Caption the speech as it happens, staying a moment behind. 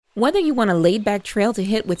Whether you want a laid-back trail to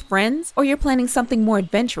hit with friends or you're planning something more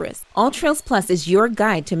adventurous, All Trails Plus is your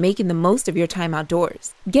guide to making the most of your time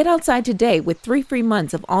outdoors. Get outside today with 3 free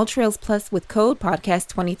months of All Trails Plus with code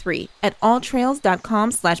podcast23 at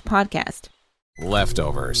alltrails.com/podcast.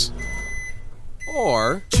 Leftovers.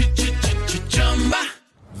 Or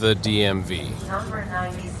the DMV. Number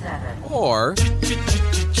 97. Or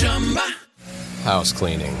house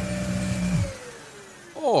cleaning.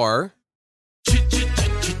 Or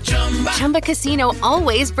Chumba Casino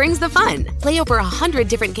always brings the fun. Play over 100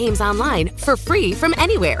 different games online for free from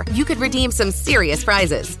anywhere. You could redeem some serious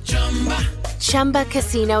prizes.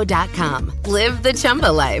 ChumbaCasino.com. Live the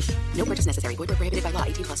Chumba life. No purchase necessary. Void where prohibited by law.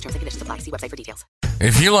 18+ terms and conditions apply. See website for details.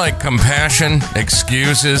 If you like compassion,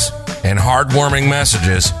 excuses, and heartwarming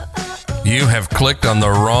messages, you have clicked on the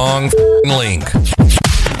wrong link.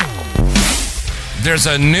 There's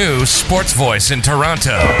a new sports voice in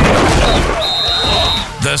Toronto.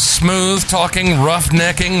 The smooth-talking,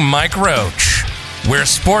 roughnecking Mike Roach, where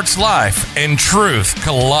sports life and truth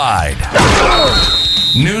collide.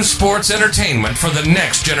 New sports entertainment for the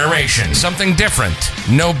next generation. Something different,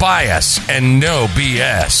 no bias, and no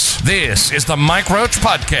BS. This is the Mike Roach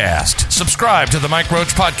Podcast. Subscribe to the Mike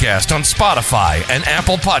Roach Podcast on Spotify and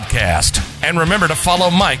Apple Podcast. And remember to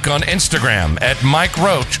follow Mike on Instagram at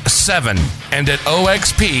MikeRoach7 and at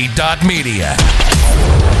oxp.media.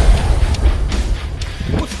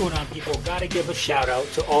 What's going on, people? Gotta give a shout out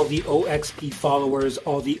to all the OXP followers,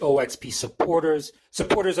 all the OXP supporters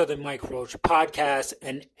of the Mike Roach Podcast,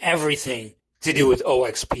 and everything to do with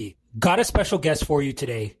OXP. Got a special guest for you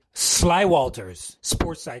today, Sly Walters,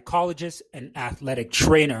 sports psychologist and athletic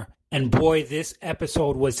trainer. And boy, this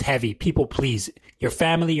episode was heavy. People, please, your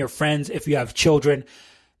family, your friends, if you have children,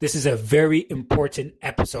 this is a very important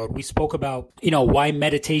episode. We spoke about, why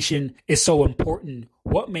meditation is so important,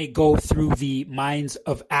 what may go through the minds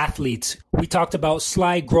of athletes. We talked about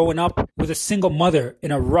Sly growing up with a single mother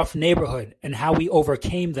in a rough neighborhood and how we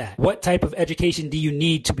overcame that. What type of education do you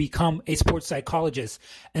need to become a sports psychologist?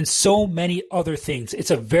 And so many other things. It's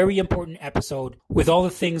a very important episode. With all the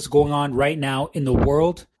things going on right now in the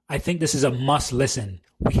world, I think this is a must listen.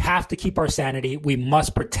 We have to keep our sanity. We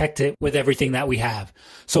must protect it with everything that we have.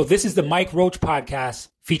 So this is the Mike Roach Podcast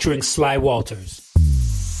featuring Sly Walters.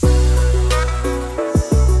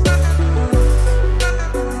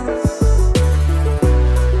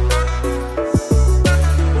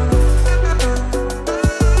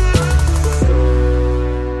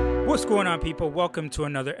 What's going on, people? Welcome to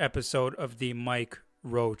another episode of the Mike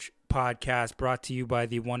Roach Podcast, brought to you by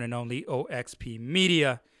the one and only OXP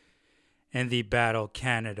Media and the Battle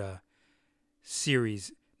Canada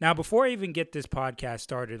series. Now, before I even get this podcast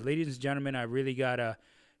started, ladies and gentlemen, I really got to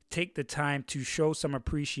take the time to show some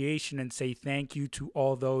appreciation and say thank you to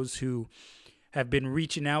all those who have been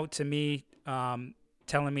reaching out to me,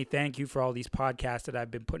 telling me thank you for all these podcasts that I've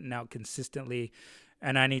been putting out consistently.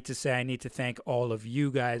 And I need to thank all of you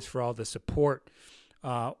guys for all the support,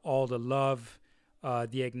 all the love,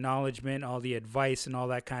 the acknowledgement, all the advice, and all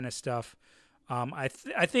that kind of stuff. I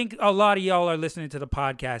think a lot of y'all are listening to the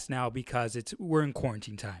podcast now because we're in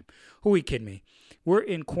quarantine time. Who are you kidding me? We're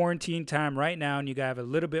in quarantine time right now, and you guys have a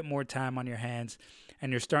little bit more time on your hands,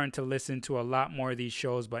 and you're starting to listen to a lot more of these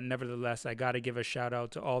shows. But nevertheless, I got to give a shout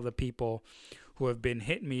out to all the people who have been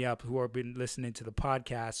hitting me up, who have been listening to the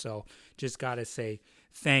podcast. So just got to say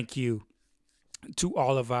thank you to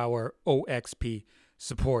all of our OXP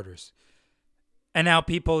supporters. And now,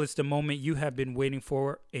 people, it's the moment you have been waiting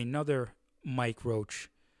for, another Mike Roach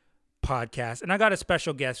Podcast. And I got a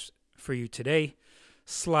special guest for you today,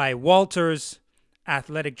 Sly Walters,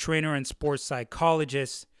 athletic trainer and sports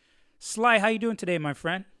psychologist. Sly, how you doing today, my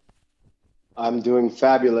friend? I'm doing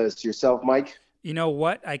fabulous. Yourself, Mike? You know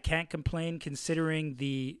what? I can't complain considering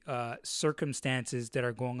the circumstances that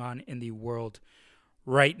are going on in the world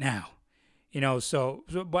right now.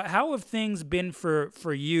 But how have things been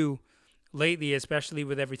for you lately, especially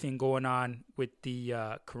with everything going on with the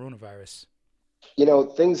coronavirus?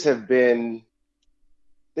 Things they've been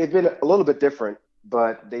a little bit different,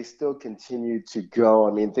 but they still continue to go.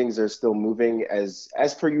 I mean, things are still moving as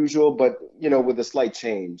per usual, but, with a slight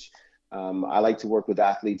change. I like to work with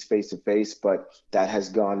athletes face to face, but that has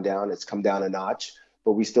gone down. It's come down a notch,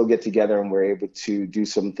 but we still get together and we're able to do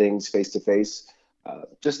some things face to face,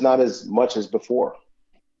 just not as much as before.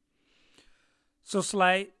 So,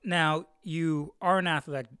 Sly, now you are an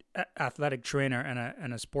athletic trainer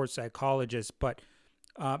and a sports psychologist, but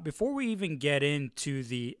before we even get into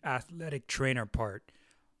the athletic trainer part,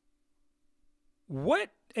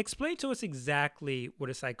 explain to us exactly what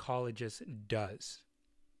a psychologist does.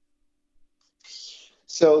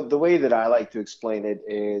 So the way that I like to explain it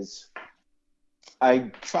is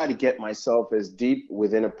I try to get myself as deep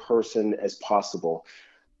within a person as possible.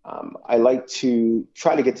 I like to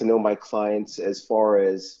try to get to know my clients as far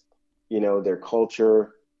as, their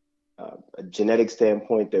culture, a genetic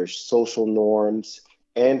standpoint, their social norms,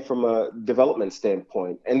 and from a development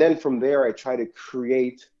standpoint. And then from there, I try to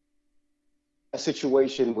create a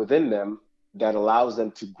situation within them that allows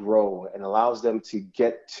them to grow and allows them to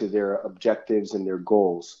get to their objectives and their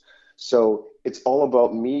goals. So it's all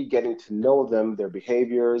about me getting to know them, their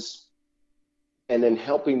behaviors, and then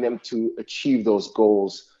helping them to achieve those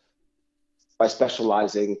goals by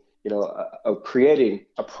specializing, creating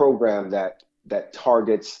a program that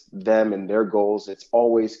targets them and their goals. It's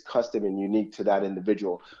always custom and unique to that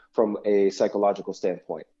individual from a psychological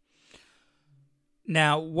standpoint.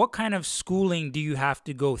 Now, what kind of schooling do you have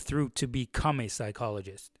to go through to become a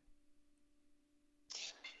psychologist?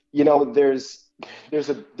 There's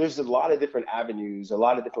a lot of different avenues, a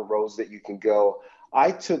lot of different roads that you can go.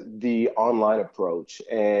 I took the online approach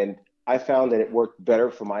and I found that it worked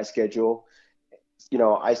better for my schedule.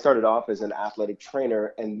 I started off as an athletic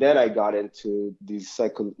trainer and then I got into the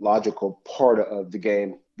psychological part of the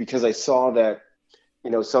game because I saw that,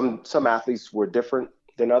 some athletes were different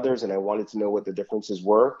than others and I wanted to know what the differences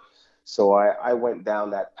were. So I went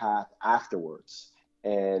down that path afterwards.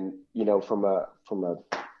 And, from a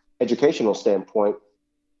educational standpoint,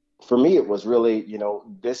 for me, it was really,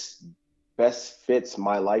 this best fits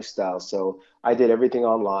my lifestyle. So I did everything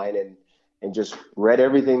online and just read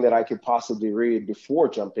everything that I could possibly read before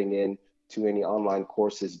jumping in to any online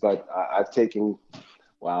courses. But I've taken,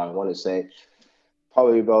 I want to say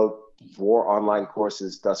probably about 4 online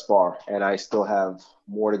courses thus far, and I still have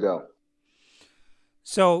more to go.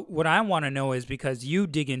 So what I want to know is because you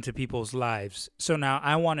dig into people's lives. So now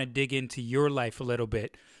I want to dig into your life a little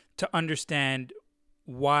bit to understand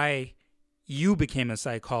why you became a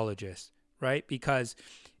psychologist, right? Because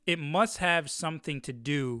it must have something to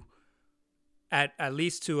do at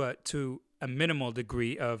least to a minimal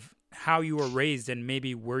degree of how you were raised and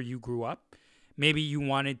maybe where you grew up. Maybe you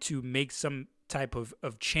wanted to make some type of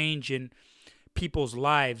change in people's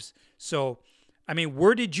lives. So, I mean,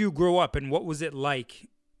 where did you grow up and what was it like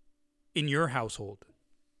in your household?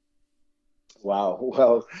 Wow.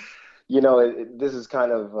 Well, this is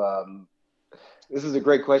kind of, this is a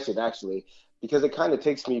great question, actually, because it kind of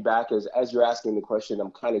takes me back as you're asking the question,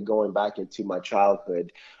 I'm kind of going back into my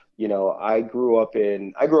childhood. I grew up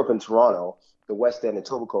in Toronto, the West End,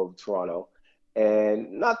 Etobicoke of Toronto,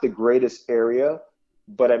 and not the greatest area,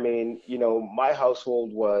 but I mean, my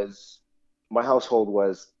household was,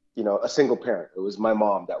 a single parent. It was my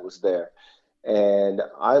mom that was there. And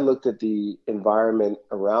I looked at the environment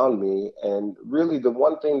around me, and really the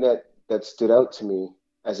one thing that stood out to me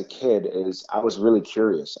as a kid is I was really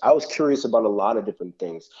curious. I was curious about a lot of different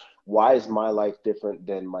things. Why is my life different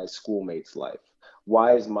than my schoolmates' life?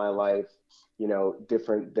 Why is my life,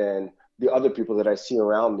 different than the other people that I see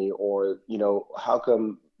around me? Or, how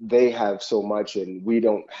come they have so much and we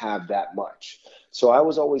don't have that much? So I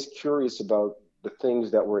was always curious about the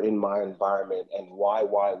things that were in my environment, and why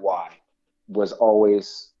was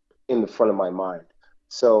always in the front of my mind.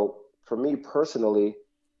 So for me personally,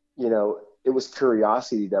 it was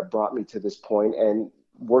curiosity that brought me to this point. And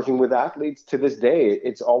working with athletes to this day,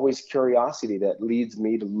 it's always curiosity that leads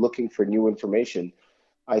me to looking for new information.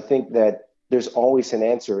 I think that there's always an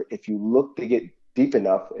answer if you look to get deep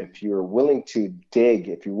enough, if you're willing to dig,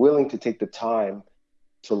 if you're willing to take the time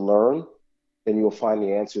to learn, then you'll find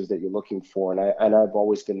the answers that you're looking for. And I've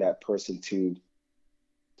always been that person to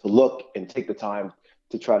look and take the time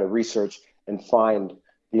to try to research and find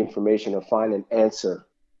the information or find an answer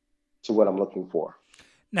to what I'm looking for.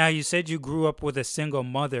 Now, you said you grew up with a single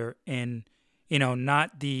mother in,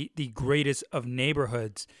 not the greatest of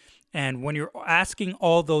neighborhoods. And when you're asking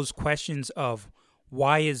all those questions of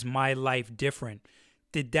why is my life different,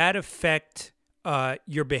 did that affect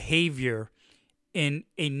your behavior in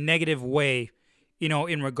a negative way,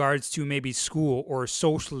 in regards to maybe school or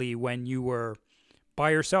socially when you were by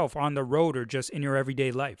yourself on the road or just in your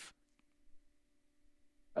everyday life?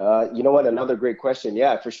 You know what? Another great question.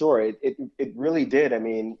 Yeah, for sure. It really did. I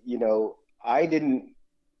mean, I didn't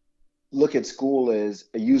look at school as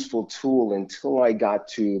a useful tool until I got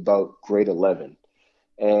to about grade 11.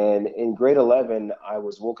 And in grade 11, I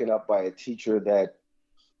was woken up by a teacher that,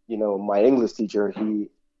 my English teacher,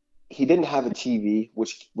 he didn't have a TV,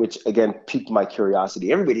 which again piqued my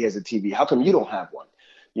curiosity. Everybody has a TV. How come you don't have one?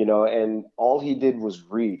 And all he did was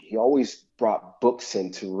read. He always brought books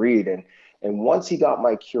in to read. And once he got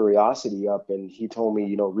my curiosity up and he told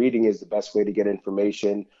me, reading is the best way to get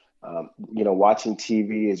information, Watching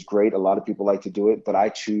TV is great. A lot of people like to do it, but I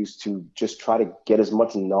choose to just try to get as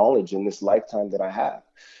much knowledge in this lifetime that I have.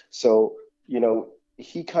 So,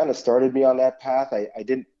 he kind of started me on that path. I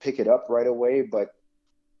didn't pick it up right away, but,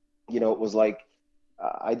 it was like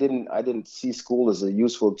I didn't see school as a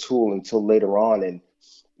useful tool until later on. And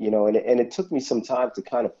it took me some time to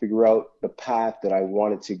kind of figure out the path that I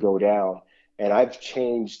wanted to go down. And I've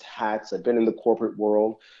changed hats. I've been in the corporate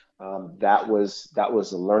world. That was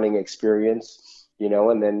a learning experience,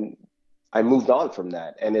 and then I moved on from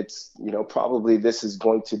that. And it's, probably this is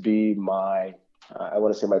going to be I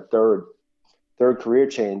want to say my third career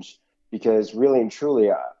change, because really and truly,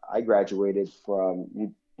 I graduated from,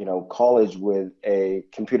 college with a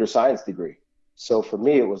computer science degree. So for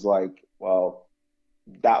me, it was like, well,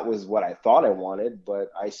 that was what I thought I wanted,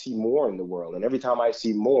 but I see more in the world. And every time I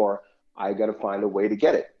see more, I got to find a way to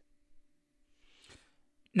get it.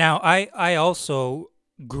 Now, I also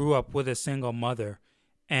grew up with a single mother,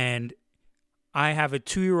 and I have a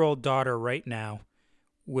 2-year-old daughter right now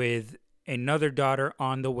with another daughter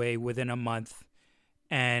on the way within a month.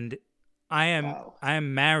 And Wow. I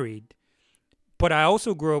am married, but I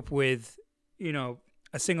also grew up with,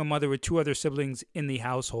 a single mother with 2 other siblings in the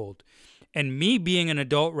household. And me being an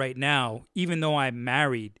adult right now, even though I'm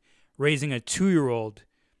married, raising a 2-year-old,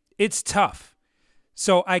 it's tough.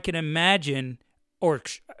 So I can imagine, or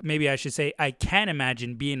maybe I should say, I can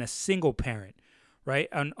imagine being a single parent, right?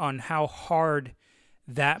 On how hard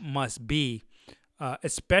that must be,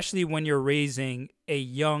 especially when you're raising a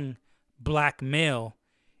young black male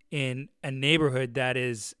in a neighborhood that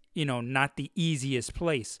is, not the easiest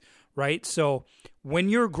place, right? So when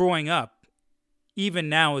you're growing up, even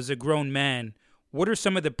now as a grown man, what are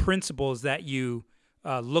some of the principles that you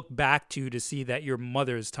look back to see that your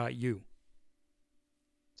mother has taught you?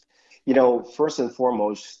 First and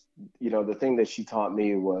foremost, the thing that she taught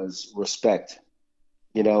me was respect.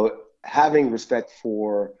 Having respect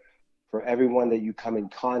for everyone that you come in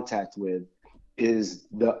contact with is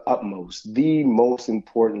the most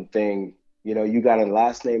important thing. You got a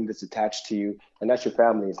last name that's attached to you, and that's your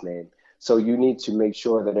family's name. So you need to make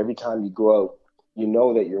sure that every time you go out, you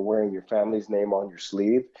know that you're wearing your family's name on your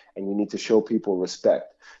sleeve, and you need to show people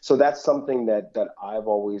respect. So that's something that I've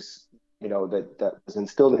always, that was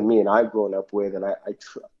instilled in me, and I've grown up with, and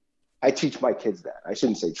I teach my kids that. I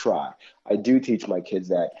shouldn't say try. I do teach my kids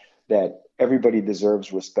that everybody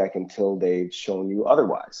deserves respect until they've shown you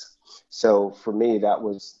otherwise. So for me, that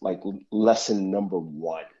was like lesson number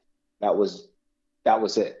one. That was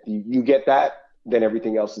it. You get that, then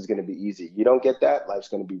everything else is going to be easy. You don't get that, life's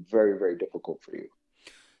going to be very, very difficult for you.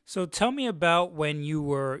 So tell me about when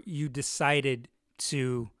you decided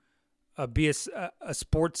to be a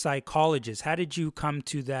sports psychologist. How did you come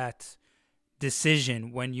to that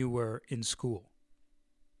decision when you were in school?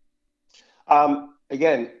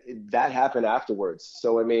 Again, that happened afterwards.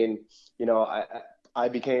 So, I mean, I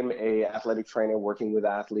became a athletic trainer working with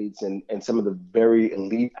athletes and some of the very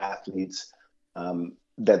elite athletes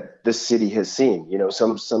that this city has seen.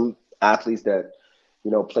 Some athletes that,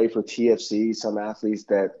 play for TFC, some athletes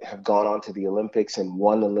that have gone on to the Olympics and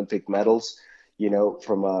won Olympic medals,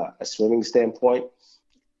 from a swimming standpoint.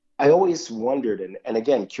 I always wondered, and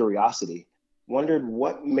again, curiosity, wondered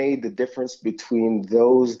what made the difference between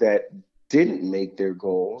those that didn't make their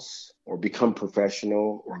goals or become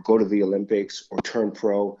professional or go to the Olympics or turn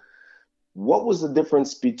pro. What was the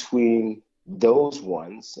difference between those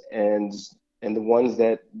ones and the ones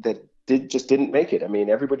that just didn't make it? I mean,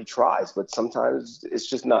 everybody tries, but sometimes it's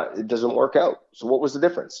just it doesn't work out. So what was the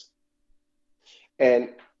difference?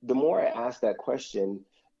 And the more I asked that question,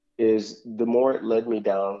 the more it led me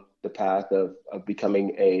down the path of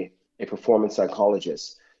becoming a performance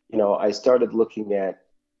psychologist. I started looking at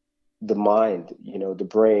the mind, the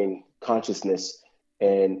brain, consciousness,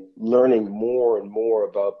 and learning more and more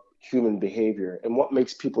about human behavior and what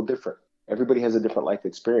makes people different. Everybody has a different life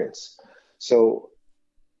experience. So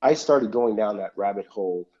I started going down that rabbit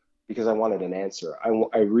hole because I wanted an answer.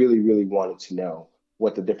 I really, really wanted to know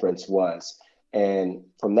what the difference was. And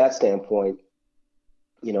from that standpoint,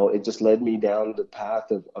 it just led me down the path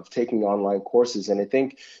of taking online courses. And I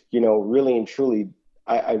think, really and truly,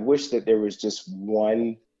 I wish that there was just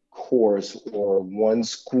one course or one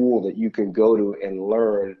school that you can go to and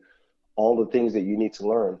learn all the things that you need to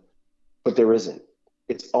learn, but there isn't.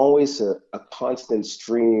 It's always a constant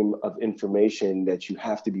stream of information that you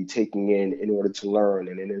have to be taking in order to learn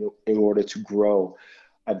and in order to grow.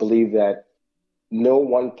 I believe that no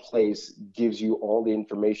one place gives you all the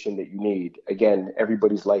information that you need. Again,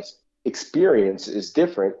 everybody's life experience is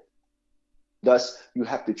different. Thus, you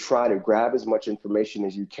have to try to grab as much information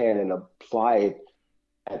as you can and apply it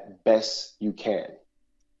at best you can.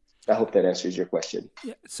 I hope that answers your question.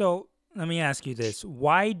 Yeah, so let me ask you this.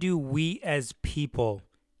 Why do we as people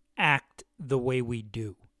act the way we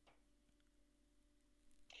do?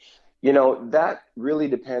 That really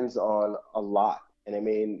depends on a lot. And I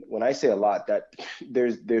mean, when I say a lot, that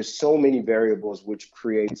there's so many variables which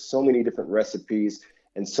create so many different recipes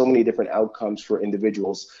and so many different outcomes for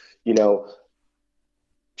individuals. You know,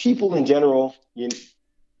 people in general,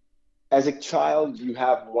 as a child, you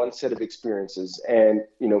have one set of experiences, and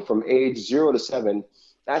from age 0 to 7,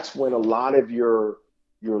 that's when a lot of your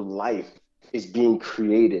life is being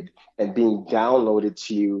created and being downloaded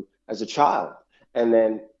to you as a child. And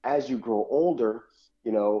then as you grow older,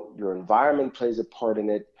 your environment plays a part in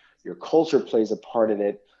it, your culture plays a part in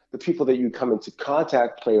it, the people that you come into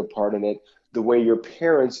contact play a part in it, the way your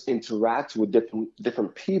parents interact with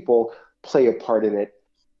different people play a part in it,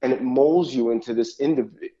 and it molds you into this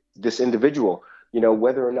individual.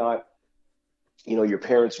 Whether or not your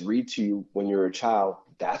parents read to you when you're a child,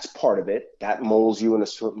 that's part of it. That molds you in a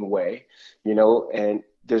certain way, and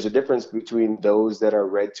there's a difference between those that are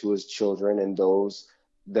read to as children and those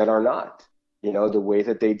that are not. The way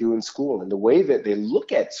that they do in school and the way that they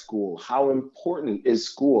look at school. How important is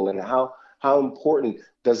school, and how important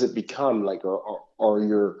does it become? Like, are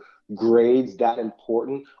your grades that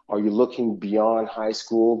important? Are you looking beyond high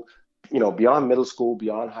school, beyond middle school,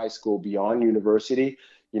 beyond high school, beyond university?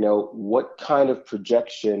 What kind of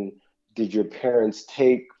projection did your parents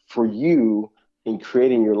take for you in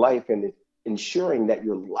creating your life and ensuring that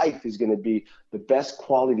your life is going to be the best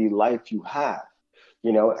quality life you have?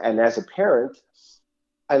 And as a parent,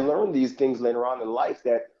 I learned these things later on in life,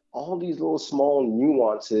 that all these little small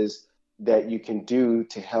nuances that you can do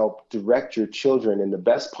to help direct your children in the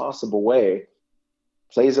best possible way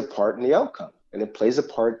plays a part in the outcome. And it plays a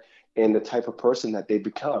part in the type of person that they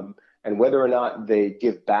become, and whether or not they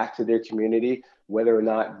give back to their community, whether or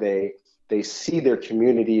not they see their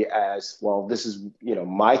community as, well, this is,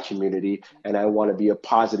 my community, and I want to be a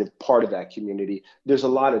positive part of that community. There's a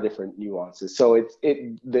lot of different nuances. So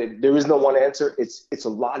there is no one answer. It's a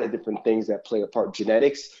lot of different things that play a part.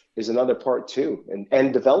 Genetics is another part too,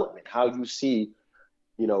 and development, how you see,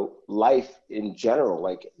 life in general.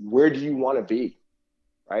 Like, where do you want to be,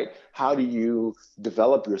 right? How do you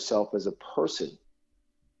develop yourself as a person?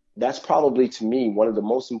 That's probably, to me, one of the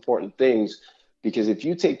most important things. Because if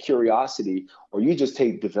you take curiosity, or you just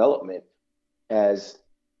take development as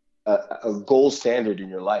a gold standard in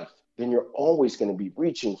your life, then you're always going to be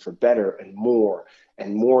reaching for better and more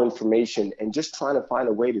information, and just trying to find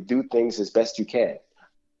a way to do things as best you can.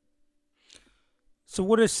 So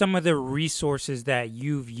what are some of the resources that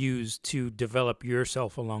you've used to develop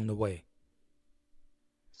yourself along the way?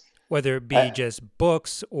 Whether it be just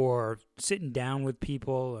books or sitting down with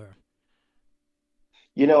people or...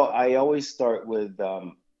 I always start with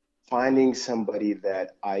finding somebody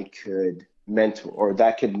that I could mentor, or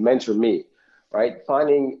that could mentor me, right?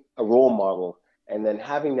 Finding a role model, and then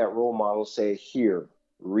having that role model say, here,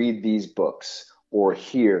 read these books, or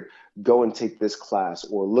here, go and take this class,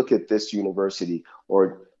 or look at this university,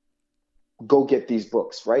 or go get these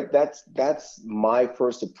books, right? That's my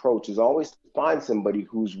first approach, is always to find somebody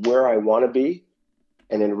who's where I want to be,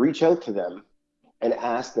 and then reach out to them and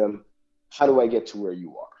ask them, how do I get to where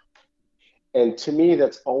you are? And to me,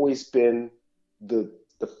 that's always been the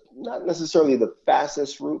not necessarily the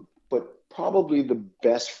fastest route, but probably the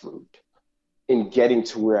best route in getting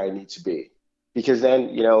to where I need to be. Because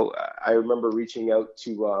then, I remember reaching out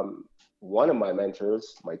to one of my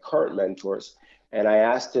mentors, my current mentors, and I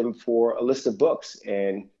asked him for a list of books.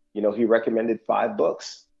 And, he recommended 5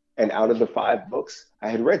 books. And out of the 5 books, I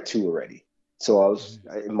had read 2 already. So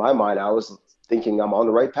in my mind, I was thinking I'm on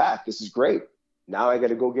the right path. This is great. Now I got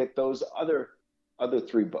to go get those other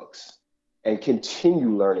 3 books and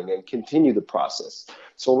continue learning and continue the process.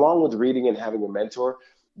 So along with reading and having a mentor,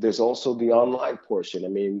 there's also the online portion. I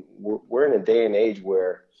mean, we're in a day and age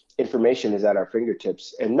where information is at our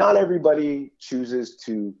fingertips, and not everybody chooses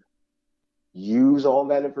to use all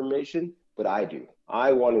that information, but I do.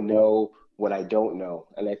 I want to know what I don't know.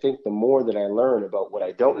 And I think the more that I learn about what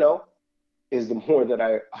I don't know is the more that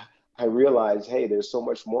I realize, hey, there's so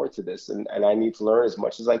much more to this, and I need to learn as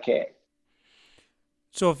much as I can.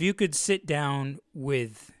 So if you could sit down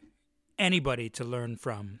with anybody to learn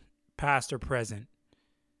from, past or present,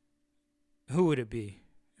 who would it be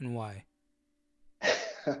and why?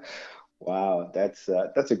 Wow, that's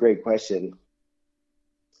a great question.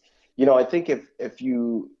 I think if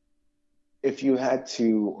you had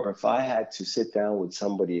to, or if I had to sit down with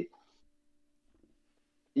somebody,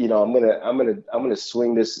 I'm gonna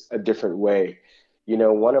swing this a different way.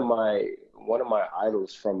 One one of my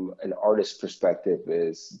idols from an artist perspective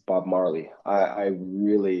is Bob Marley. I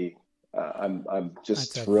really, I'm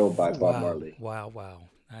just thrilled by Bob wow, Marley. wow.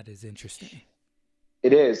 That is interesting.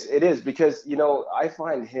 It is because, I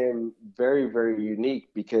find him very, very unique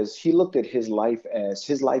because he looked at his life as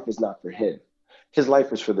his life is not for him. His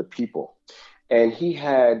life is for the people. And he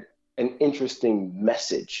had an interesting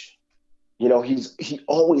message. He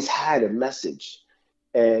always had a message.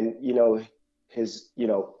 And,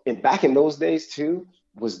 back in those days too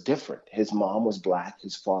was different. His mom was black,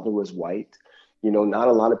 his father was white. Not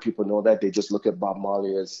a lot of people know that. They just look at Bob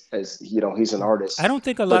Marley as he's an I artist. don't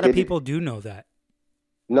think a But lot of people do know that.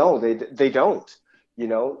 no, they don't,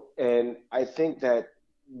 and I think that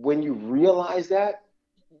when you realize that,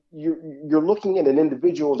 you're looking at an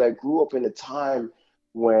individual that grew up in a time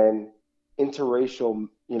when interracial,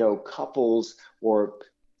 couples or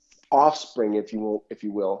offspring, if you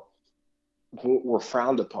will, were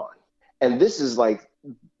frowned upon. And this is like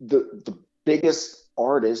the biggest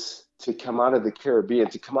artist to come out of the Caribbean,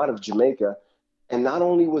 to come out of Jamaica. And not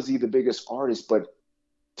only was he the biggest artist, but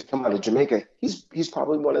to come out of Jamaica, he's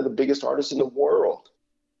probably one of the biggest artists in the world.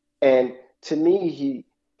 And to me,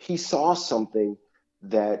 he saw something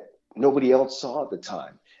that nobody else saw at the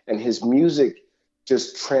time, and his music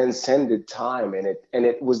just transcended time. And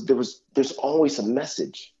there's always a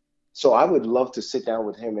message. So I would love to sit down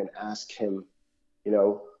with him and ask him,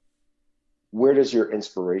 where does your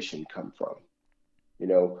inspiration come from?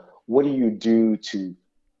 What do you do to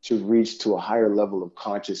reach to a higher level of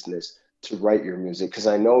consciousness to write your music? Because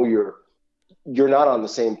I know you're not on the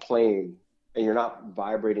same plane and you're not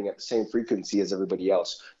vibrating at the same frequency as everybody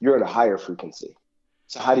else. You're at a higher frequency.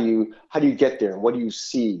 So how do you get there, and what do you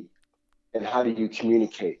see, and how do you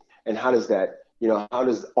communicate, and how does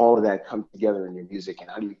all of that come together in your music, and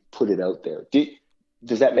how do you put it out there?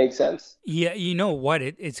 Does that make sense? Yeah, you know what?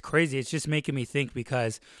 It's crazy. It's just making me think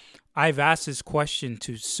because I've asked this question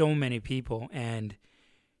to so many people, and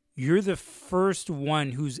you're the first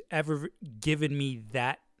one who's ever given me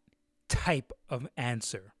that type of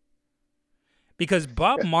answer. Because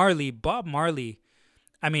Bob Marley,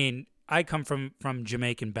 I mean, I come from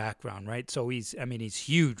Jamaican background, right? So he's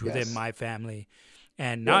huge within my family.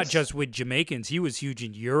 And not just with Jamaicans. He was huge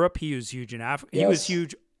in Europe. He was huge in Africa. He was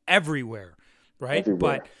huge everywhere, right?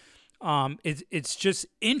 Everywhere. But it's just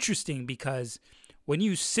interesting because when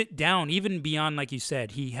you sit down, even beyond, like you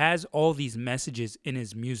said, he has all these messages in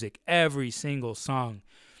his music. Every single song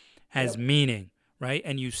has meaning, right?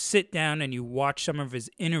 And you sit down and you watch some of his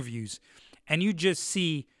interviews, and you just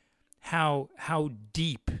see how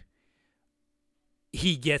deep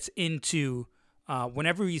he gets into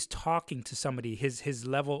whenever he's talking to somebody, his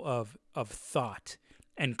level of thought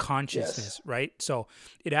and consciousness, right? So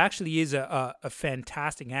it actually is a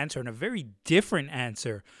fantastic answer, and a very different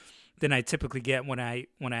answer than I typically get when I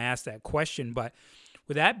ask that question. But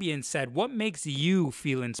with that being said, what makes you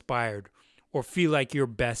feel inspired or feel like your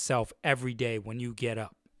best self every day when you get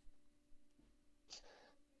up?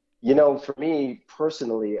 For me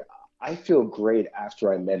personally, I feel great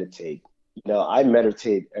after I meditate. I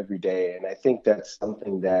meditate every day, and I think that's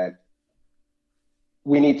something that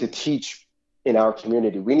we need to teach in our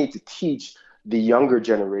community. We need to teach the younger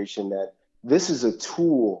generation that this is a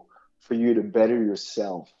tool for you to better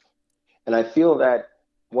yourself. And I feel that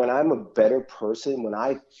when I'm a better person, when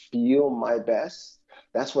I feel my best,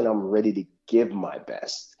 that's when I'm ready to give my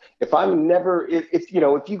best. If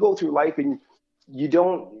you go through life and you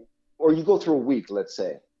don't, or you go through a week, let's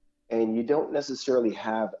say, and you don't necessarily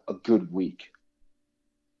have a good week,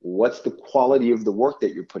 what's the quality of the work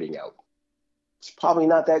that you're putting out? It's probably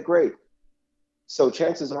not that great. So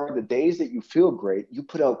chances are the days that you feel great, you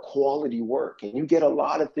put out quality work and you get a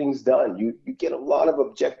lot of things done. You get a lot of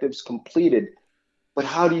objectives completed. But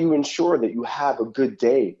how do you ensure that you have a good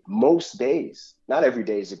day? Most days, not every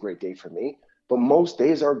day is a great day for me, but most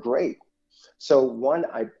days are great. So one,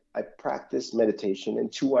 I practice meditation,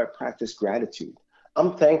 and two, I practice gratitude.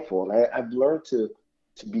 I'm thankful, and I've learned to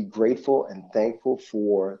be grateful and thankful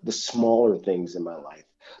for the smaller things in my life.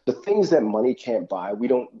 The things that money can't buy, we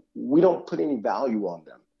don't put any value on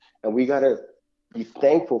them. And we got to be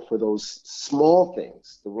thankful for those small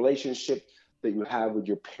things, the relationship that you have with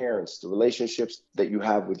your parents, the relationships that you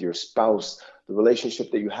have with your spouse, the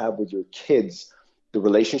relationship that you have with your kids, the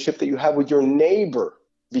relationship that you have with your neighbor,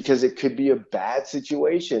 because it could be a bad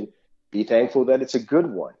situation. Be thankful that it's a good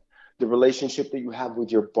one. The relationship that you have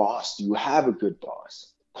with your boss, do you have a good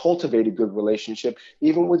boss? Cultivate a good relationship,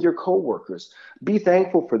 even with your coworkers. Be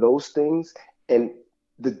thankful for those things, and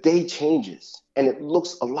the day changes, and it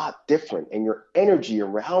looks a lot different, and your energy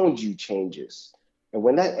around you changes. And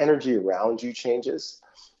when that energy around you changes,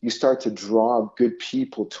 you start to draw good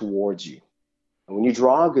people towards you. And when you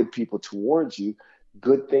draw good people towards you,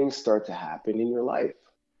 good things start to happen in your life.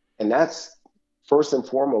 And that's first and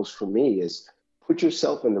foremost for me is put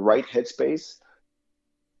yourself in the right headspace.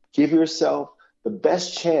 Give yourself the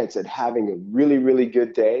best chance at having a really, really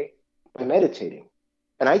good day by meditating.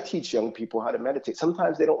 And I teach young people how to meditate.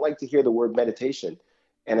 Sometimes they don't like to hear the word meditation.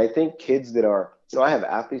 And I think kids that are, I have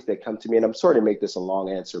athletes that come to me, and I'm sorry to make this a long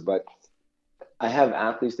answer, but I have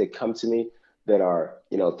athletes that come to me that are,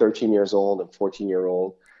 13 years old and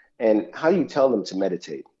 14-year-old. And how do you tell them to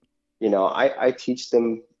meditate? I teach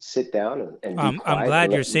them sit down and be quiet. I'm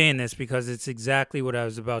glad you're saying this because it's exactly what I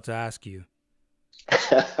was about to ask you.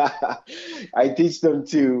 I teach them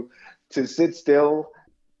to sit still,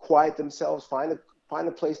 quiet themselves, find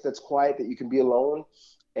a place that's quiet that you can be alone,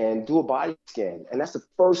 and do a body scan. And that's the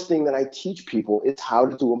first thing that I teach people is how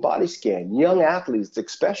to do a body scan. Young athletes,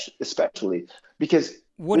 especially because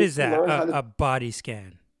what is that? A body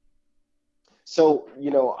scan. So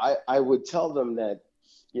I would tell them that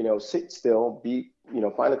sit still,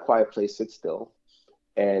 find a quiet place, sit still,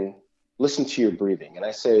 and listen to your breathing. And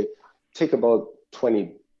I say take about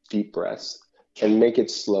 20 deep breaths and make it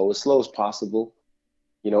slow as possible,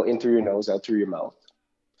 in through your nose, out through your mouth.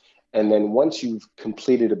 And then once you've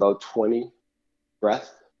completed about 20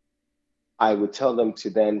 breaths, I would tell them to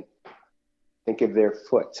then think of their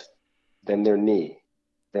foot, then their knee,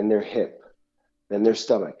 then their hip, then their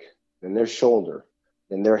stomach, then their shoulder,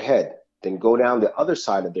 then their head, then go down the other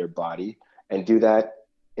side of their body and do that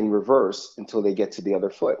in reverse until they get to the other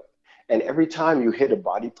foot. And every time you hit a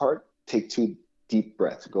body part, take 2 deep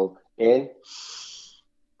breaths. Go in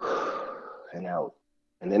and out.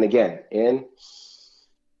 And then again, in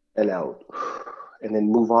and out. And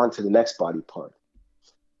then move on to the next body part.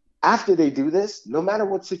 After they do this, no matter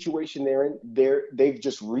what situation they're in, they've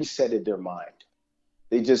just resetted their mind.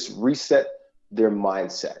 They just reset their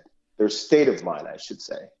mindset, their state of mind, I should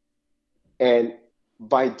say. And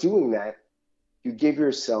by doing that, you give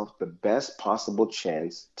yourself the best possible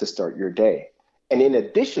chance to start your day. And in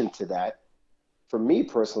addition to that, for me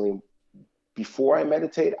personally, before I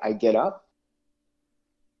meditate, I get up.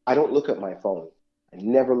 I don't look at my phone. I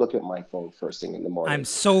never look at my phone first thing in the morning. I'm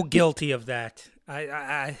so guilty of that.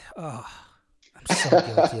 I'm so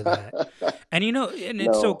guilty of that. And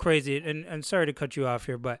it's so crazy. And I'm sorry to cut you off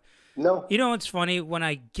here, but no. It's funny when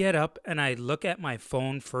I get up and I look at my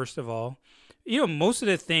phone, first of all, most of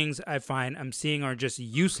the things I find I'm seeing are just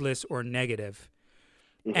useless or negative.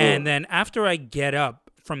 Mm-hmm. And then after I get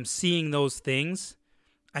up from seeing those things,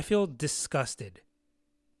 I feel disgusted.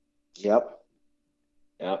 Yep.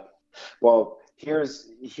 Well, here's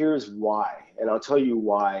why. And I'll tell you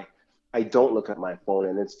why I don't look at my phone.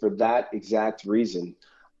 And it's for that exact reason.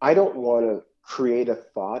 I don't want to create a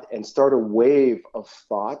thought and start a wave of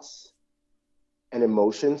thoughts and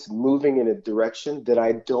emotions moving in a direction that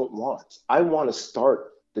I don't want. I want to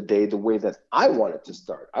start the day the way that I want it to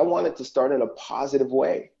start. I want it to start in a positive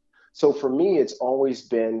way. So for me, it's always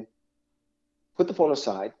been put the phone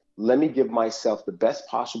aside. Let me give myself the best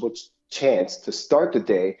possible chance to start the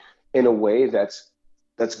day in a way that's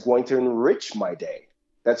going to enrich my day.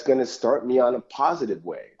 That's going to start me on a positive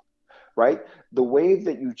way, right? The wave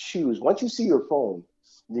that you choose, once you see your phone,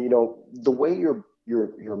 the way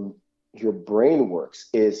your brain works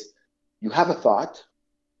is you have a thought,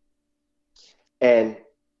 and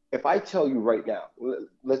if I tell you right now,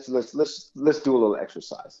 let's do a little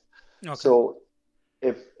exercise. Okay. So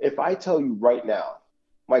if I tell you right now,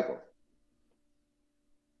 Michael,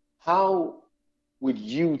 how would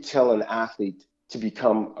you tell an athlete to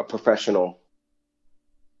become a professional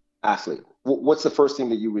athlete? What's the first thing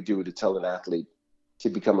that you would do to tell an athlete to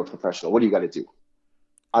become a professional? What do you got to do?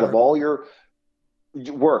 Out of all your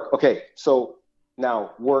work. Okay, so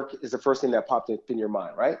now work is the first thing that popped up in your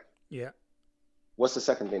mind, right? Yeah. What's the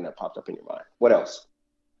second thing that popped up in your mind? What else?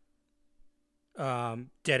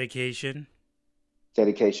 Dedication.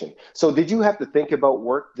 So did you have to think about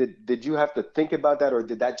work? Did you have to think about that, or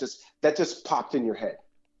did that just popped in your head?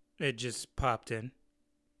 It just popped in.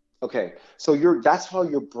 Okay, so that's how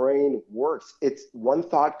your brain works. It's one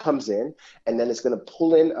thought comes in, and then it's going to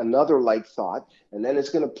pull in another like thought, and then it's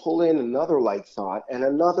going to pull in another like thought, and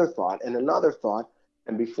another thought, and another thought,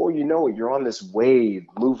 and before you know it, you're on this wave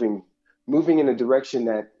moving in a direction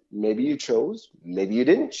that maybe you chose, maybe you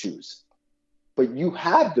didn't choose, but you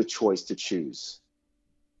have the choice to choose.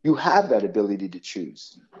 You have that ability to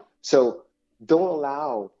choose. So don't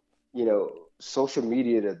allow, social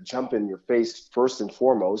media to jump in your face first and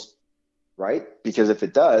foremost, right? Because if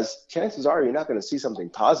it does, chances are you're not going to see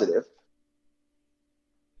something positive.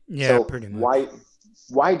 Yeah, so pretty much.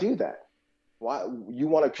 Why do that? Why you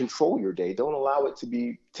want to control your day? Don't allow it to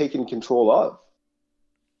be taken control of.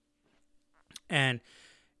 And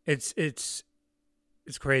it's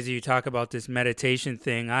crazy you talk about this meditation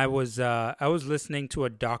thing. I was listening to a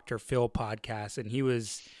Dr. Phil podcast, and he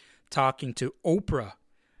was talking to Oprah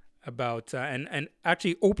about and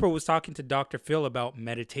actually Oprah was talking to Dr. Phil about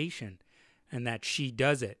meditation and that she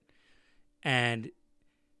does it. And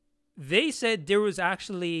they said there was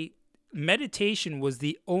actually meditation was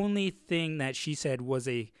the only thing that she said was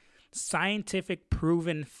a scientific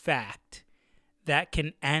proven fact that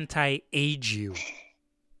can anti-age you.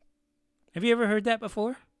 Have you ever heard that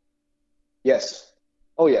before? Yes.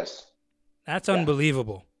 Oh, yes. That's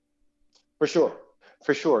unbelievable. For sure.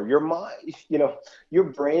 For sure. Your mind, your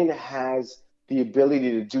brain has the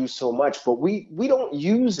ability to do so much, but we don't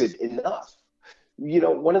use it enough.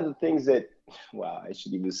 One of the things that, wow, I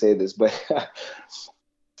shouldn't even say this, but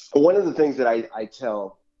one of the things that I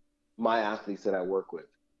tell my athletes that I work with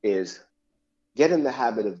is get in the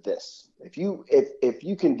habit of this. If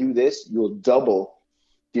you can do this, you'll double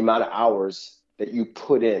the amount of hours that you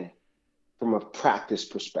put in from a practice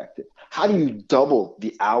perspective. How do you double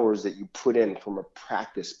the hours that you put in from a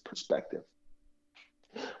practice perspective?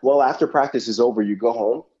 Well, after practice is over, you go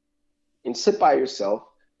home and sit by yourself.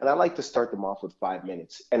 And I like to start them off with 5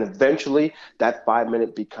 minutes. And eventually that 5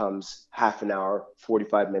 minute becomes half an hour,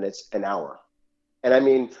 45 minutes, an hour. And I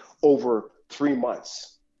mean, over 3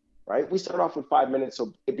 months, right? We start off with 5 minutes,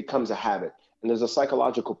 so it becomes a habit. And there's a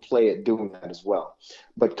psychological play at doing that as well.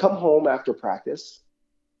 But come home after practice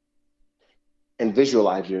and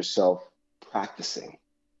visualize yourself practicing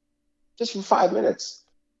just for 5 minutes.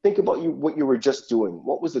 Think about what you were just doing.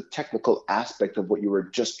 What was the technical aspect of what you were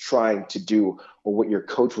just trying to do or what your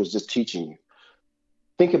coach was just teaching you?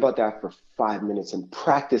 Think about that for 5 minutes and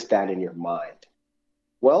practice that in your mind.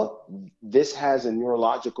 Well, this has a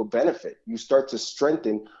neurological benefit. You start to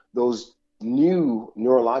strengthen those new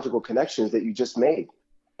neurological connections that you just made.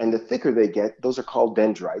 And the thicker they get, those are called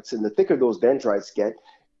dendrites. And the thicker those dendrites get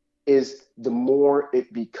is the more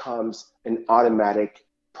it becomes an automatic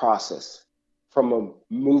process from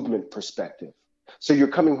a movement perspective. So you're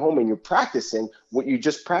coming home and you're practicing what you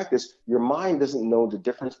just practiced. Your mind doesn't know the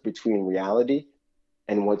difference between reality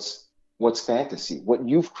and what's fantasy, what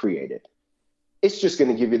you've created. It's just going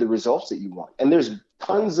to give you the results that you want. And there's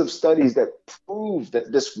tons of studies that prove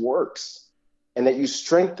that this works and that you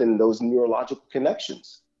strengthen those neurological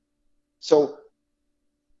connections. So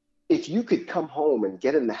if you could come home and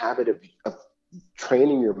get in the habit of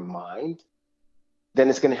training your mind, then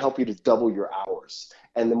it's going to help you to double your hours.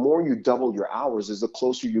 And the more you double your hours is the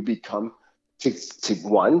closer you become to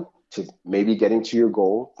maybe getting to your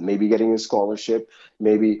goal, maybe getting a scholarship,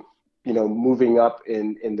 maybe, moving up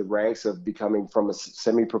in the ranks of becoming from a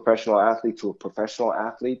semi-professional athlete to a professional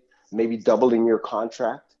athlete, maybe doubling your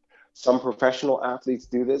contract. Some professional athletes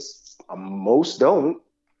do this. Most don't,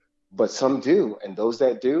 but some do. And those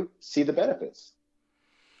that do see the benefits.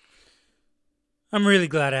 I'm really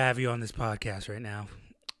glad to have you on this podcast right now.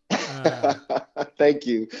 Thank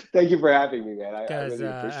you. Thank you for having me, man. I really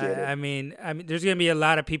appreciate it. I mean, there's going to be a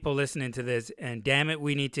lot of people listening to this, and damn it,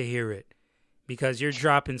 we need to hear it because you're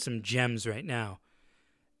dropping some gems right now.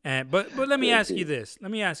 But let me ask you this.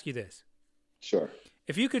 Sure.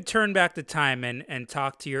 If you could turn back the time and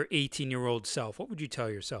talk to your 18-year-old self, what would you tell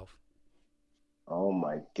yourself? Oh,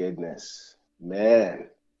 my goodness. Man.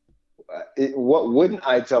 What wouldn't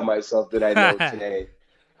I tell myself that I know today?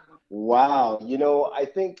 Wow. I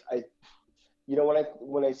think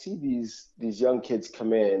when I see these young kids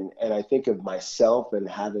come in and I think of myself and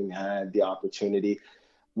having had the opportunity,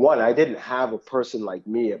 one, I didn't have a person like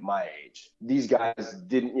me at my age. These guys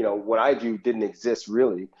didn't, what I do didn't exist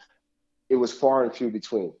really. It was far and few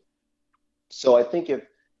between. So I think if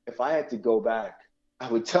I had to go back,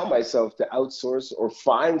 I would tell myself to outsource or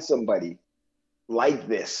find somebody like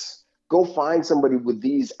this. Go find somebody with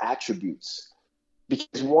these attributes.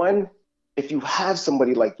 Because one, if you have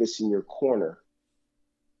somebody like this in your corner,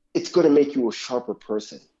 it's going to make you a sharper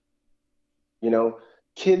person.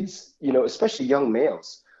 Kids, especially young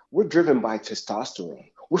males, we're driven by testosterone.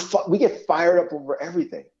 We get fired up over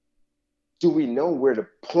everything. Do we know where to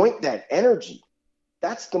point that energy?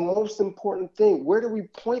 That's the most important thing. Where do we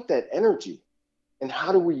point that energy? And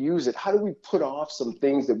how do we use it? How do we put off some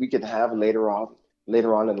things that we can have later on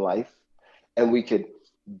in life? And we could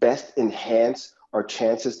best enhance our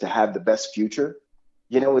chances to have the best future.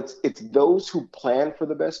 It's those who plan for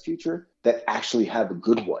the best future that actually have a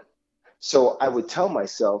good one. So I would tell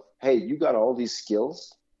myself, hey, you got all these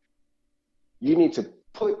skills. You need to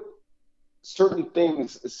put certain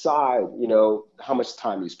things aside, how much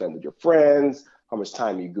time you spend with your friends, how much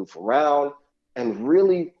time you goof around. and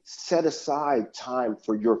really set aside time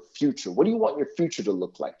for your future. What do you want your future to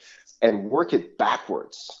look like? And work it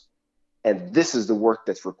backwards. And this is the work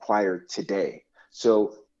that's required today.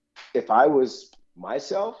 So if I was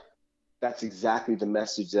myself, that's exactly the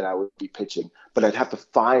message that I would be pitching. But I'd have to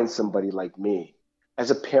find somebody like me.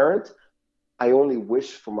 As a parent, I only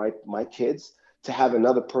wish for my kids to have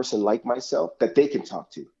another person like myself that they can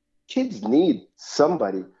talk to. Kids need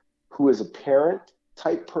somebody who is a parent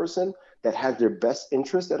type person that has their best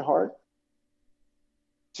interest at heart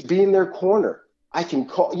to be in their corner. I can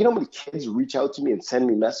call, you know how many kids reach out to me and send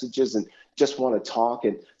me messages and just want to talk.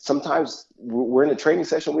 And sometimes we're in a training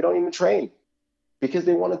session, we don't even train because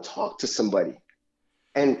they want to talk to somebody.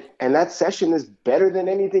 And that session is better than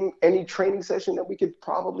any training session that we could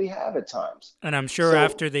probably have at times. And I'm sure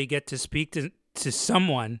after they get to speak to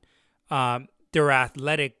someone, their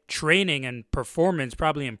athletic training and performance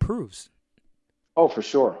probably improves. Oh, for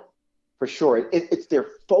sure. For sure. It's their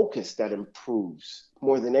focus that improves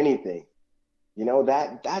more than anything. You know,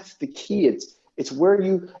 that's the key. It's where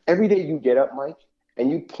every day you get up, Mike,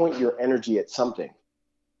 and you point your energy at something.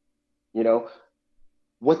 You know,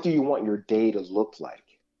 what do you want your day to look like?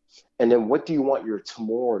 And then what do you want your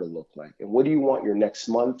tomorrow to look like? And what do you want your next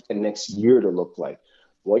month and next year to look like?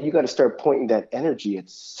 Well, you got to start pointing that energy at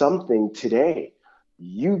something today.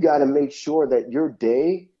 You got to make sure that your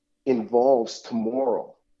day involves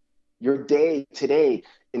tomorrow. Your day today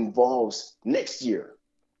involves next year.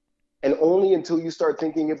 And only until you start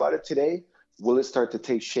thinking about it today will it start to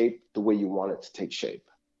take shape the way you want it to take shape.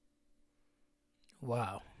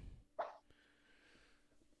 Wow.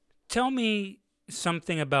 Tell me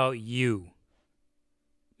something about you.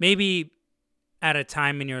 Maybe at a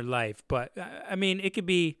time in your life, but I mean, it could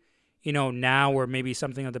be, now or maybe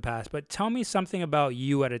something of the past, but tell me something about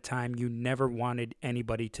you at a time you never wanted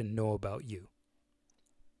anybody to know about you.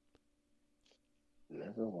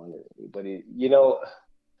 Never wanted anybody.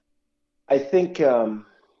 I think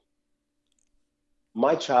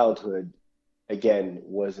my childhood, again,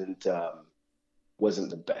 wasn't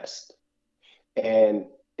the best. And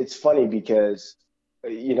it's funny because,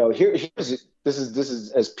 this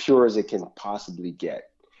is as pure as it can possibly get.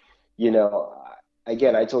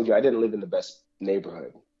 Again, I told you I didn't live in the best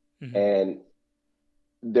neighborhood. Mm-hmm. And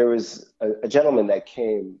there was a gentleman that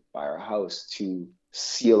came by our house to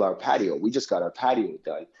seal our patio. We just got our patio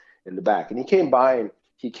done in the back. And he came by and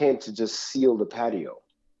he came to just seal the patio.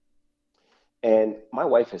 And my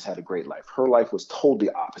wife has had a great life. Her life was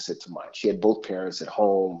totally opposite to mine. She had both parents at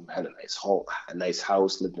home, had a nice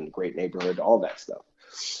house, lived in a great neighborhood, all that stuff.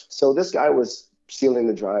 So this guy was sealing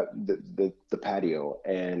the patio,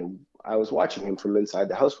 and I was watching him from inside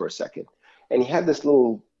the house for a second. And he had this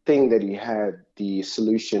little thing that he had the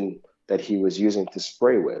solution that he was using to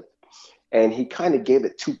spray with. And he kind of gave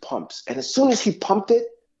it 2 pumps. And as soon as he pumped it,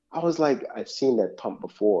 I was like, I've seen that pump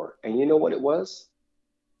before. And you know what it was?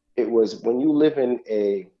 It was when you live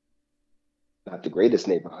in not the greatest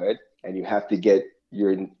neighborhood, and you have to get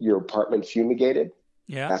your apartment fumigated.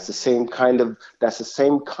 Yeah. That's the same kind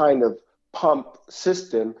of pump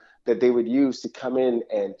system that they would use to come in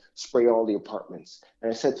and spray all the apartments.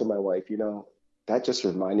 And I said to my wife, that just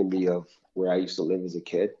reminded me of where I used to live as a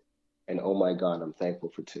kid. And oh my God, I'm thankful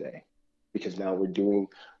for today. Because now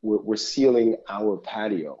we're sealing our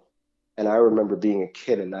patio. And I remember being a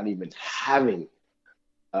kid and not even having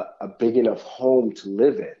a big enough home to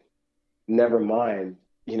live in. Never mind,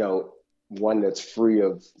 one that's free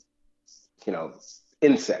of,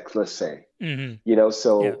 insects, let's say. Mm-hmm.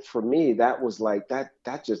 So for me, that was like, that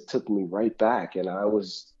just took me right back. And I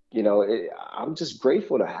was, I'm just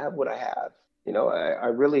grateful to have what I have. I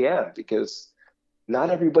really am, because not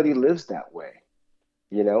everybody lives that way.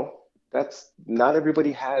 That's not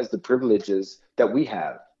everybody has the privileges that we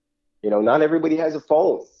have. Not everybody has a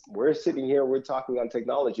phone. We're sitting here, we're talking on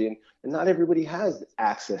technology, and not everybody has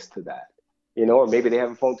access to that. Or maybe they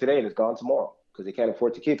have a phone today and it's gone tomorrow because they can't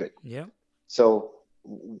afford to keep it. Yeah. So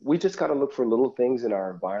we just got to look for little things in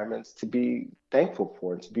our environments to be thankful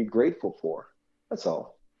for and to be grateful for. That's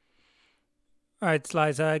all. All right,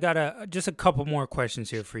 Sly, I got just a couple more questions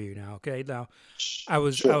here for you now, okay? Now, I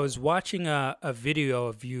was watching a video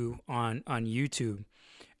of you on YouTube,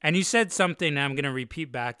 and you said something that I'm going to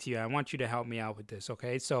repeat back to you. I want you to help me out with this,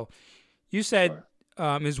 okay? So you said,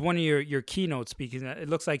 is one of your keynote speaking, it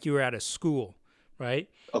looks like you were at a school, right?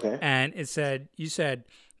 Okay. And you said,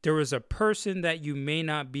 there was a person that you may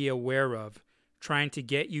not be aware of trying to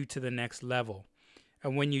get you to the next level.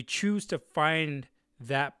 And when you choose to find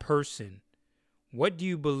that person, what do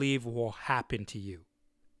you believe will happen to you?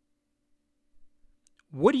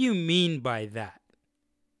 What do you mean by that?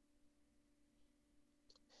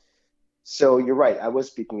 So you're right. I was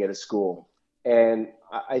speaking at a school, and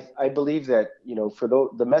I believe that, for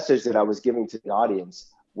the message that I was giving to the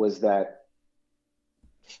audience was that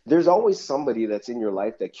there's always somebody that's in your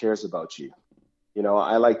life that cares about you.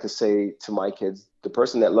 I like to say to my kids, the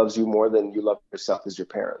person that loves you more than you love yourself is your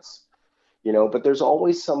parents. But there's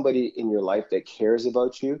always somebody in your life that cares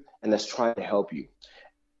about you and that's trying to help you.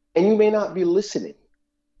 And you may not be listening,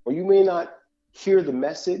 or you may not hear the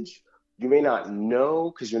message. You may not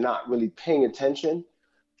know because you're not really paying attention.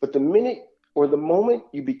 But the minute or the moment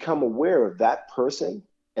you become aware of that person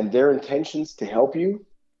and their intentions to help you,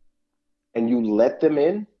 and you let them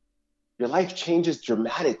in, your life changes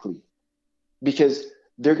dramatically because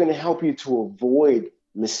they're going to help you to avoid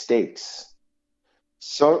mistakes.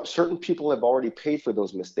 So certain people have already paid for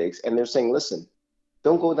those mistakes, and they're saying, listen,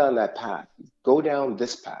 don't go down that path. Go down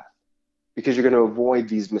this path because you're going to avoid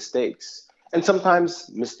these mistakes. And sometimes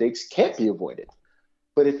mistakes can't be avoided.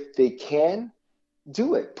 But if they can,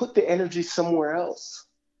 do it. Put the energy somewhere else.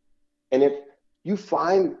 And if you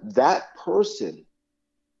find that person,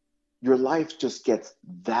 your life just gets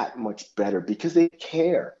that much better because they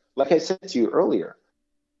care. Like I said to you earlier,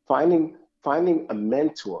 finding a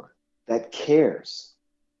mentor that cares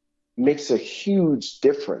makes a huge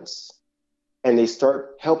difference. And they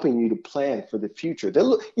start helping you to plan for the future.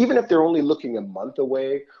 Even if they're only looking a month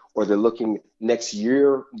away, or they're looking next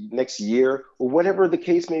year, or whatever the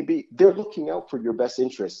case may be, they're looking out for your best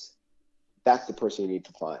interests. That's the person you need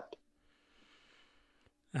to find.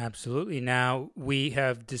 Absolutely. Now, we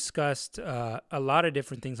have discussed a lot of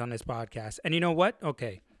different things on this podcast. And you know what?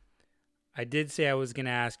 Okay. I did say I was going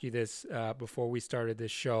to ask you this before we started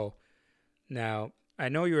this show. Now, I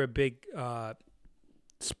know you're a big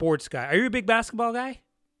sports guy. Are you a big basketball guy?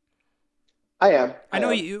 I am. I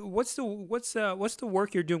know you. What's the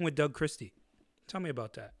work you're doing with Doug Christie? Tell me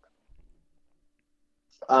about that.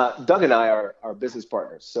 Doug and I are business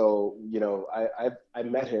partners. So, I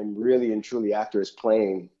met him really and truly after his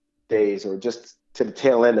playing days, or just to the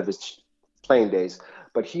tail end of his playing days.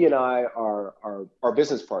 But he and I are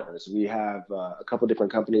business partners. We have a couple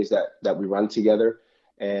different companies that we run together,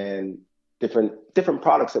 and different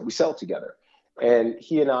products that we sell together. And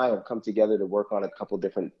he and I have come together to work on a couple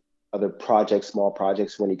different other projects, small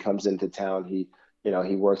projects. When he comes into town, he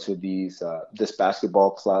works with this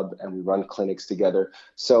basketball club, and we run clinics together.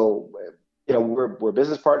 So, we're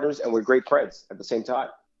business partners and we're great friends at the same time.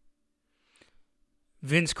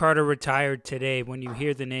 Vince Carter retired today. When you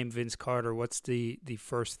hear the name Vince Carter, what's the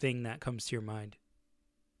first thing that comes to your mind?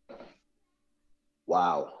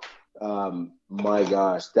 Wow. My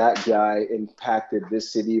gosh, that guy impacted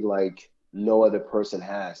this city like no other person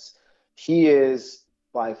has. He is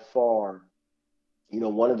by far,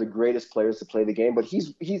 one of the greatest players to play the game. But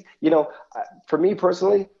he's for me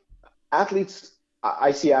personally, athletes,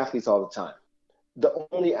 I see athletes all the time. The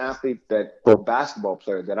only athlete or basketball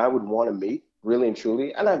player that I would want to meet, really and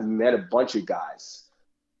truly, and I've met a bunch of guys,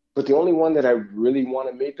 but the only one that I really want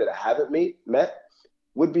to meet that I haven't met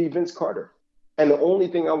would be Vince Carter. And the only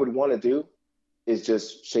thing I would want to do is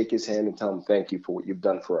just shake his hand and tell him thank you for what you've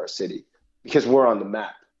done for our city, because we're on the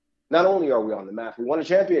map. Not only are we on the map, we won a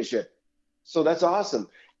championship. So that's awesome.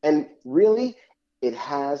 And really, it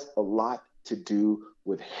has a lot to do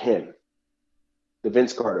with him, the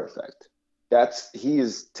Vince Carter effect. I'm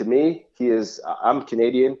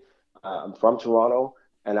Canadian, I'm from Toronto,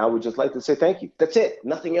 and I would just like to say thank you. That's it,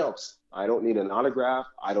 nothing else. I don't need an autograph.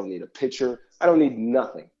 I don't need a picture. I don't need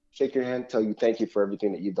nothing. Shake your hand, tell you thank you for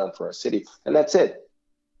everything that you've done for our city. And that's it.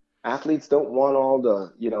 Athletes don't want all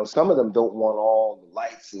the, some of them don't want all the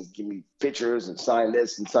lights and give me pictures and sign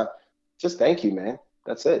this and sign. Just thank you, man.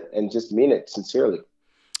 That's it. And just mean it sincerely.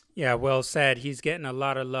 Yeah, well said. He's getting a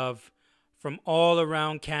lot of love from all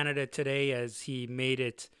around Canada today as he made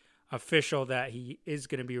it official that he is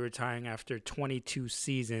going to be retiring after 22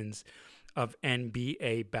 seasons of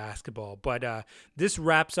NBA basketball. But this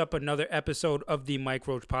wraps up another episode of the Mike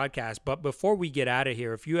Roach podcast. But before we get out of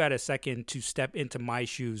here, if you had a second to step into my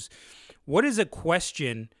shoes, what is a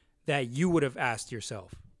question that you would have asked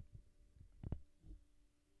yourself?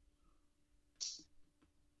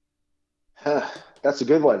 That's a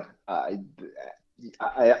good one.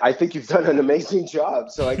 I think you've done an amazing job.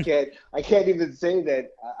 So I can't even say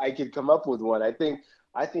that I could come up with one. I think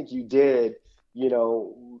you did.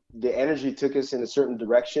 The energy took us in a certain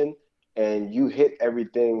direction, and you hit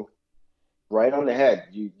everything right on the head.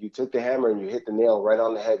 You took the hammer and you hit the nail right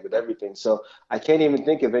on the head with everything. So I can't even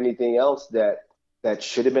think of anything else that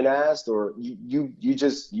should have been asked, or you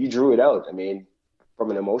drew it out. I mean, from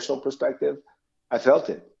an emotional perspective, I felt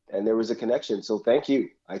it, and there was a connection. So thank you.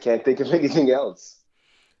 I can't think of anything else.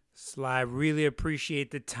 Sly, really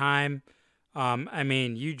appreciate the time. I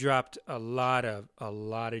mean, you dropped a lot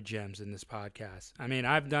of gems in this podcast. I mean,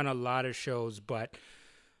 I've done a lot of shows, but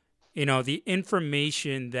you know, the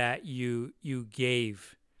information that you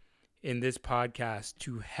gave in this podcast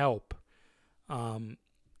to help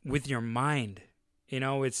with your mind, you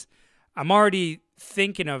know, I'm already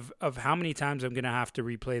thinking of how many times I'm going to have to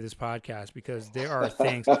replay this podcast because there are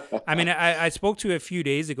things. I mean, I spoke to you a few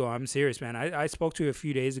days ago. I'm serious, man. I spoke to you a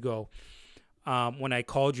few days ago when I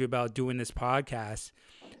called you about doing this podcast.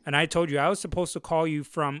 And I told you I was supposed to call you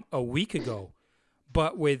from a week ago.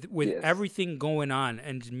 But with Yes. everything going on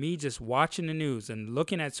and me just watching the news and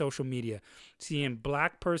looking at social media, seeing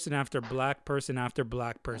black person after black person after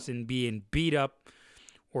black person being beat up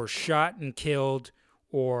or shot and killed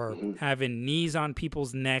or having knees on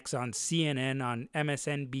people's necks on CNN, on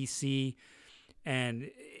MSNBC. And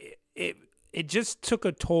it just took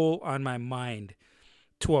a toll on my mind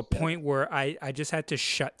to a point where I just had to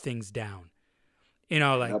shut things down. You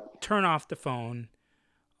know, like turn off the phone,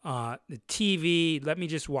 the TV, let me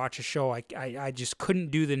just watch a show. I just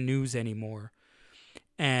couldn't do the news anymore.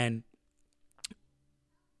 And,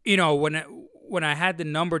 you know, when I had the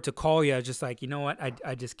number to call you, I was just like, you know what?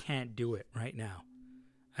 I just can't do it right now.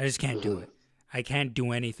 I just can't do it. I can't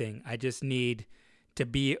do anything. I just need to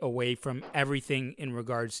be away from everything in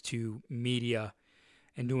regards to media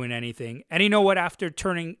and doing anything. And you know what? After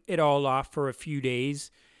turning it all off for a few days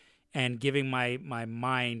and giving my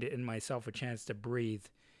mind and myself a chance to breathe,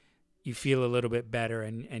 you feel a little bit better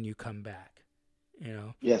and you come back, you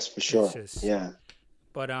know? Yes, for sure. Yeah.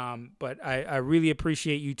 But I really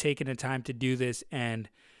appreciate you taking the time to do this. And,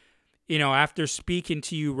 you know, after speaking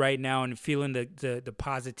to you right now and feeling the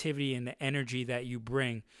positivity and the energy that you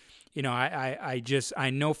bring, you know, I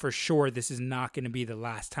know for sure this is not going to be the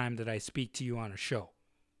last time that I speak to you on a show.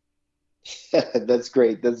 That's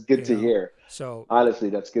great. That's good to hear. So honestly,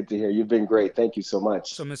 that's good to hear. You've been great. Thank you so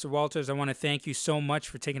much. So, Mr. Walters, I want to thank you so much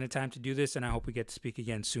for taking the time to do this, and I hope we get to speak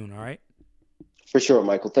again soon, all right? For sure,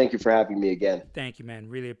 Michael. Thank you for having me again. Thank you, man.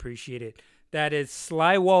 Really appreciate it. That is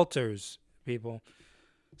Sly Walters, people.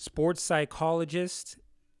 Sports psychologist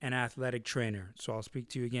and athletic trainer. So I'll speak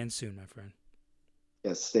to you again soon, my friend.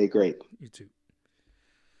 Yes, stay great. You too.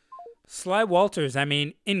 Sly Walters, I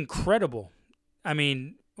mean, incredible. I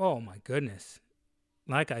mean, oh my goodness.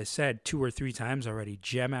 Like I said 2 or 3 times already,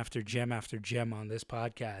 gem after gem after gem on this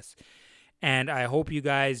podcast. And I hope you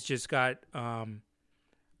guys just got a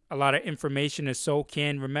lot of information to soak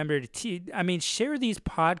in. Remember to share these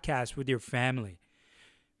podcasts with your family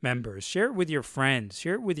members. Share it with your friends.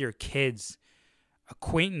 Share it with your kids,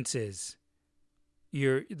 acquaintances,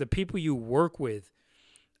 the people you work with.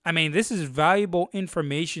 I mean, this is valuable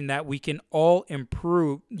information that we can all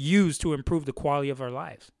use to improve the quality of our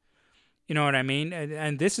lives. You know what I mean?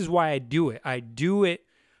 And this is why I do it. I do it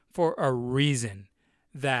for a reason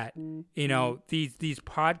that, you know, these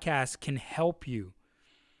podcasts can help you.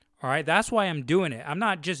 All right? That's why I'm doing it. I'm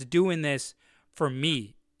not just doing this for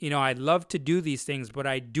me. You know, I love to do these things, but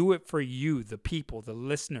I do it for you, the people, the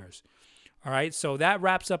listeners. All right? So that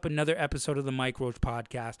wraps up another episode of the Mike Roach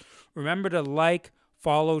Podcast. Remember to like,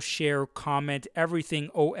 follow, share, comment, everything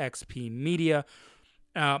OXP Media.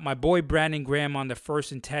 My boy Brandon Graham on the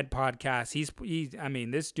First and 10 podcast.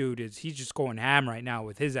 This dude he's just going ham right now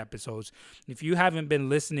with his episodes. If you haven't been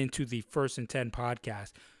listening to the First and 10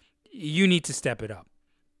 podcast, you need to step it up.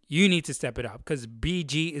 You need to step it up because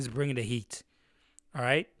BG is bringing the heat. All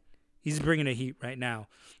right? He's bringing the heat right now.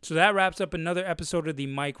 So that wraps up another episode of the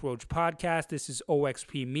Mike Roach Podcast. This is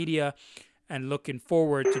OXP Media, and looking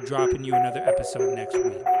forward to dropping you another episode next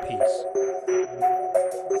week. Peace.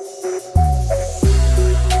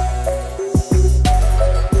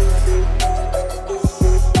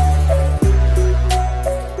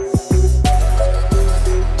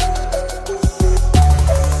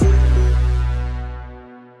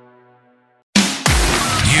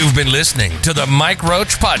 You've been listening to the Mike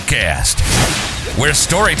Roach Podcast, where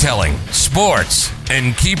storytelling, sports,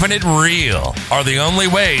 and keeping it real are the only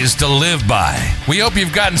ways to live by. We hope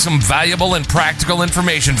you've gotten some valuable and practical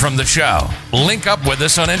information from the show. Link up with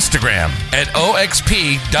us on Instagram at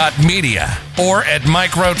oxp.media or at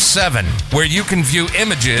MikeRoach7, where you can view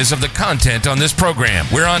images of the content on this program.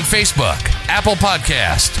 We're on Facebook, Apple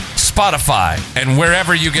Podcast, Spotify, and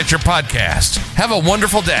wherever you get your podcasts. Have a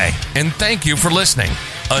wonderful day, and thank you for listening.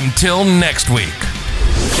 Until next week.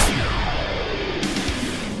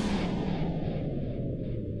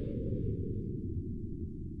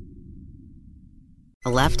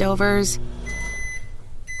 Leftovers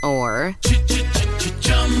or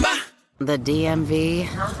the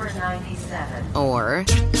DMV Number 97. or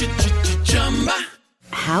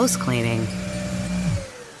house cleaning,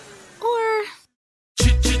 or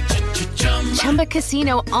Chumba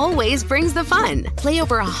Casino always brings the fun. Play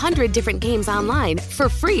over 100 different games online for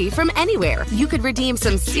free from anywhere. You could redeem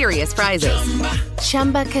some serious prizes.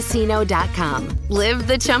 ChumbaCasino.com. Live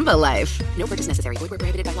the Chumba life. No purchase necessary. Void where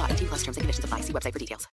prohibited by law. 18+ terms and conditions apply. See website for details.